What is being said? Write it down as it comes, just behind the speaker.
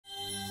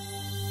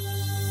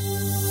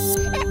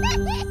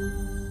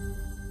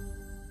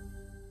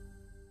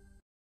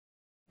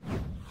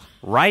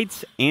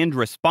Rights and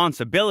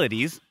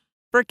responsibilities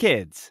for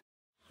kids.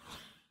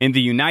 In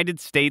the United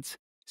States,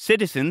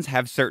 citizens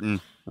have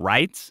certain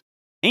rights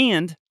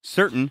and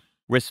certain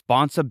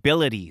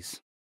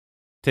responsibilities.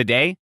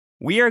 Today,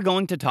 we are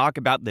going to talk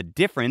about the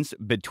difference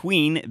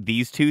between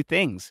these two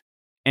things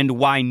and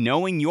why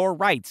knowing your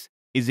rights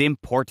is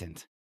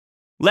important.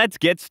 Let's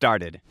get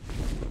started.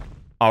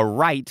 A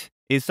right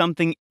is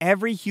something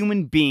every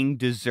human being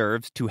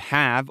deserves to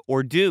have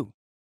or do,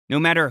 no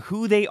matter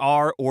who they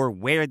are or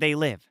where they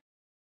live.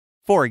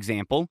 For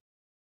example,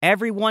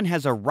 everyone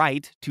has a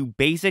right to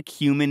basic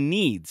human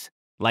needs,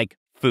 like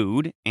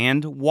food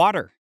and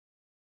water.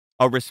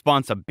 A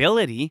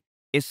responsibility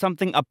is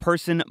something a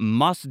person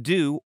must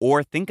do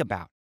or think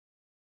about,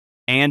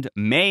 and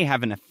may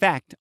have an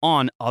effect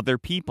on other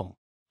people.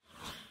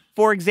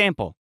 For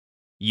example,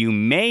 you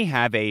may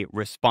have a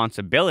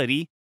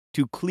responsibility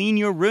to clean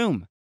your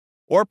room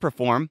or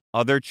perform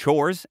other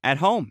chores at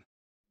home.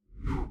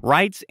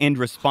 Rights and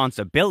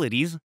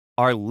responsibilities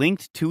are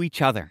linked to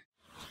each other.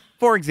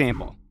 For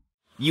example,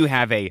 you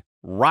have a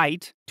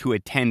right to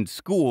attend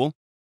school,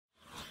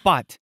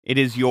 but it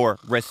is your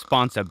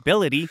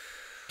responsibility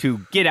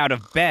to get out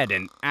of bed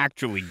and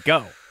actually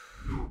go.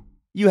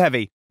 You have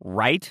a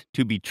right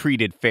to be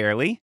treated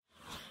fairly,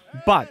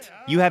 but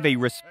you have a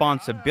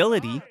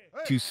responsibility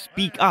to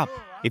speak up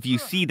if you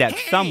see that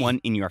someone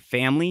in your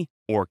family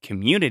or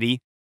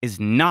community is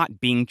not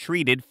being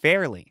treated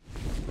fairly.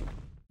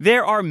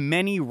 There are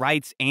many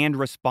rights and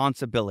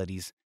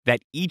responsibilities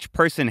that each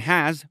person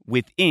has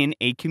within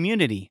a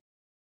community.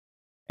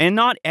 And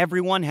not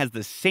everyone has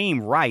the same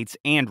rights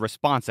and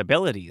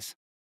responsibilities.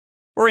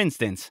 For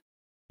instance,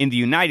 in the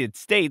United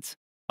States,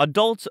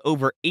 adults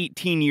over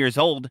 18 years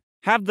old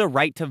have the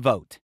right to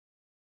vote.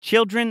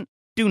 Children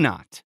do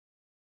not.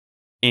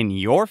 In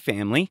your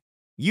family,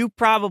 you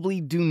probably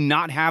do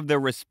not have the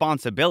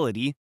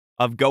responsibility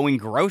of going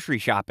grocery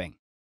shopping.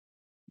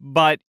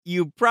 But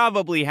you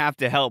probably have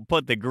to help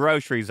put the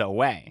groceries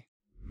away.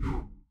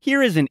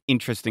 Here is an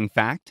interesting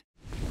fact.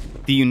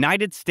 The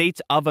United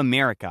States of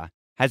America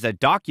has a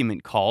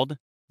document called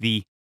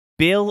the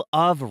Bill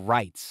of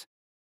Rights,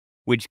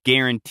 which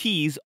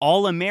guarantees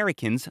all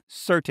Americans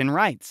certain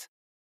rights.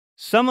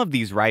 Some of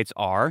these rights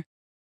are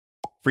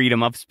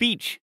freedom of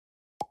speech,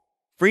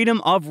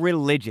 freedom of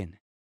religion,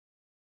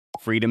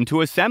 freedom to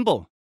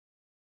assemble,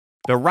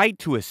 the right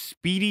to a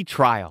speedy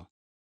trial,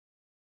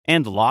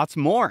 and lots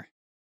more.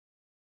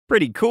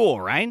 Pretty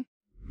cool, right?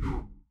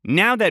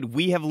 Now that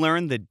we have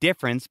learned the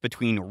difference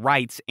between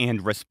rights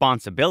and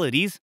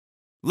responsibilities,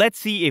 let's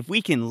see if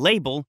we can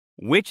label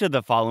which of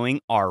the following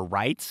are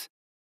rights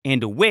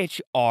and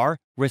which are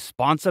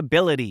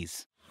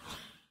responsibilities.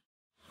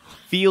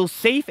 Feel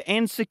safe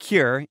and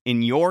secure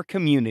in your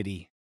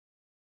community.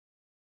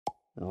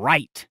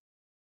 Right.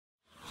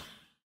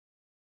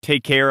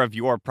 Take care of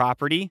your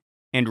property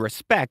and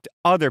respect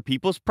other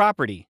people's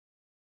property.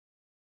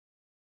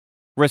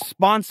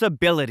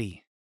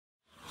 Responsibility.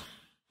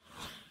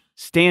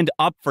 Stand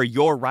up for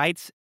your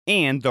rights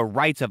and the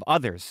rights of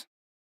others.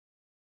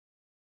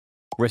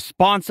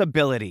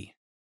 Responsibility.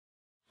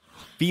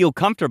 Feel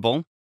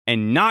comfortable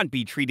and not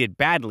be treated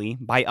badly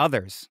by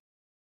others.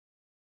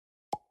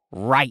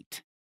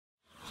 Right.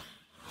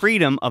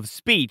 Freedom of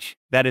speech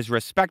that is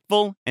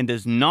respectful and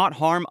does not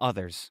harm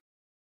others.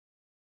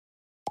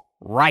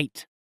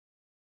 Right.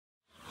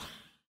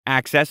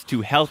 Access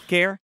to health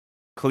care,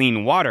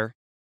 clean water,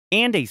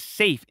 and a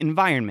safe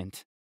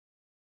environment.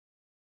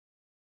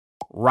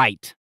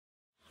 Right.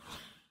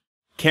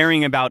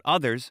 Caring about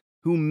others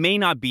who may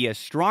not be as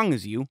strong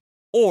as you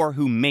or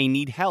who may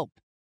need help.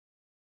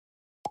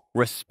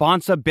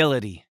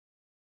 Responsibility.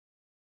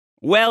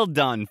 Well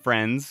done,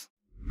 friends.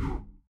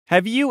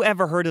 Have you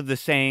ever heard of the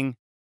saying,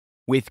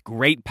 "With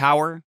great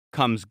power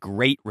comes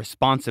great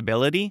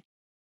responsibility"?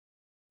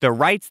 The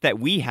rights that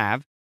we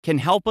have can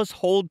help us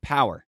hold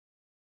power.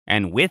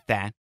 And with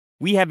that,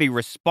 we have a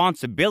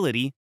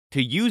responsibility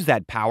to use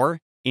that power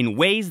in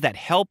ways that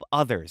help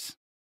others.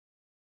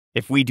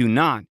 If we do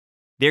not,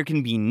 there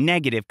can be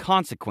negative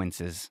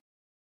consequences.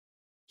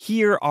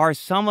 Here are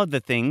some of the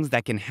things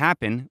that can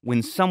happen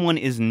when someone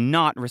is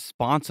not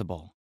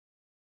responsible.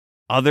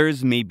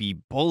 Others may be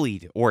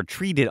bullied or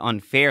treated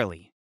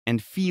unfairly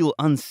and feel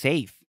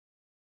unsafe.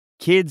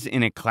 Kids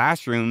in a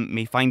classroom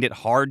may find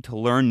it hard to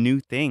learn new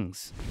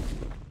things.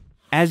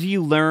 As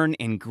you learn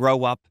and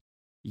grow up,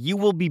 you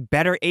will be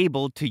better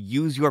able to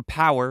use your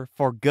power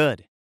for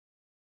good.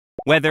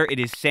 Whether it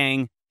is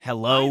saying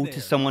hello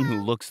to someone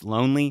who looks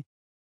lonely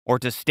or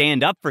to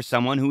stand up for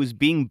someone who is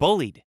being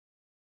bullied,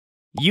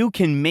 you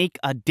can make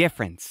a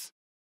difference.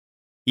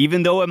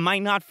 Even though it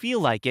might not feel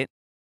like it,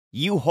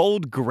 you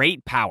hold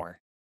great power,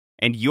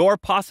 and your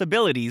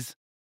possibilities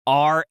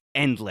are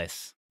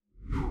endless.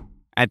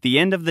 At the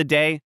end of the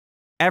day,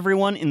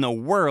 everyone in the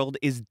world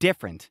is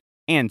different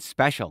and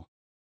special,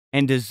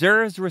 and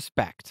deserves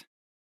respect.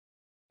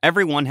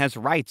 Everyone has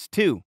rights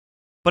too,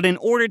 but in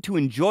order to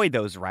enjoy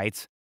those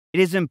rights, it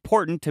is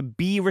important to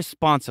be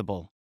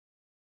responsible.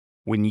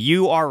 When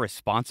you are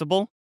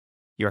responsible,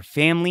 your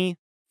family,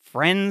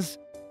 friends,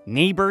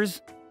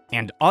 neighbors,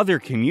 and other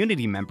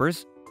community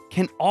members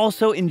can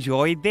also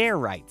enjoy their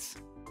rights.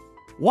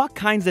 What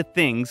kinds of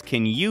things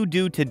can you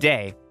do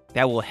today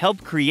that will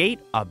help create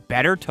a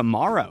better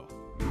tomorrow?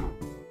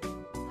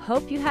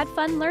 Hope you had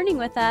fun learning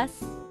with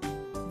us.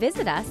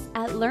 Visit us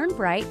at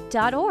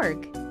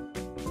learnbright.org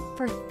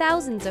for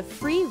thousands of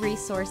free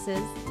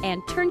resources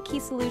and turnkey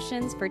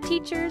solutions for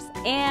teachers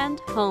and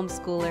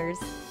homeschoolers.